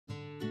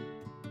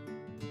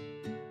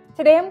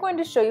Today I'm going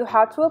to show you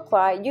how to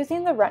apply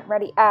using the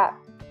RentRedi app.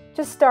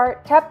 To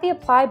start, tap the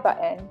Apply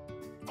button.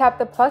 Tap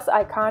the plus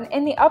icon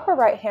in the upper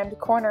right-hand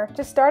corner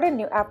to start a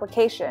new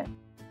application.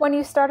 When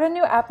you start a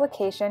new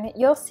application,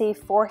 you'll see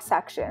 4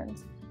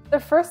 sections. The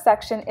first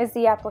section is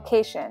the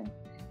application.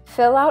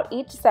 Fill out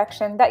each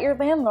section that your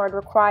landlord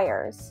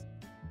requires.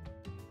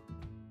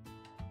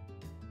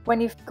 When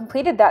you've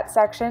completed that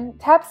section,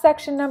 tap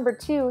section number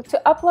 2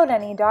 to upload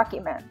any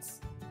documents.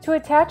 To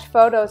attach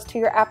photos to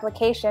your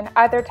application,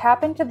 either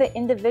tap into the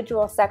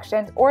individual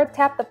sections or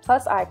tap the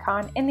plus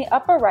icon in the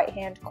upper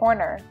right-hand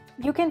corner.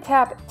 You can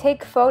tap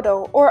Take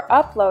Photo or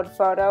Upload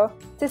Photo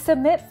to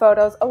submit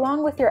photos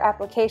along with your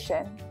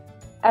application.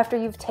 After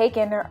you've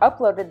taken or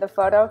uploaded the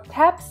photo,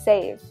 tap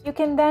Save. You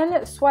can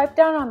then swipe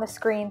down on the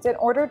screens in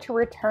order to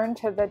return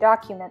to the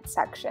Documents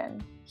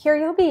section. Here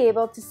you'll be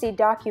able to see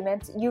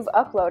documents you've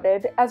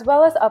uploaded, as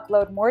well as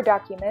upload more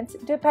documents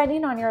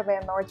depending on your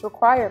landlord's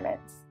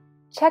requirements.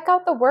 Check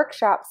out the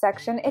Workshop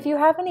section if you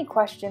have any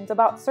questions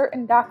about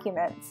certain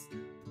documents.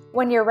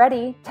 When you're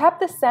ready,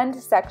 tap the Send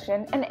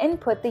section and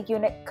input the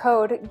unit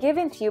code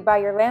given to you by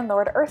your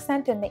landlord or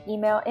sent in the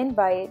email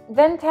invite.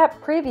 Then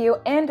tap Preview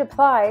and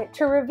Apply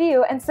to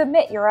review and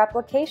submit your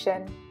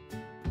application.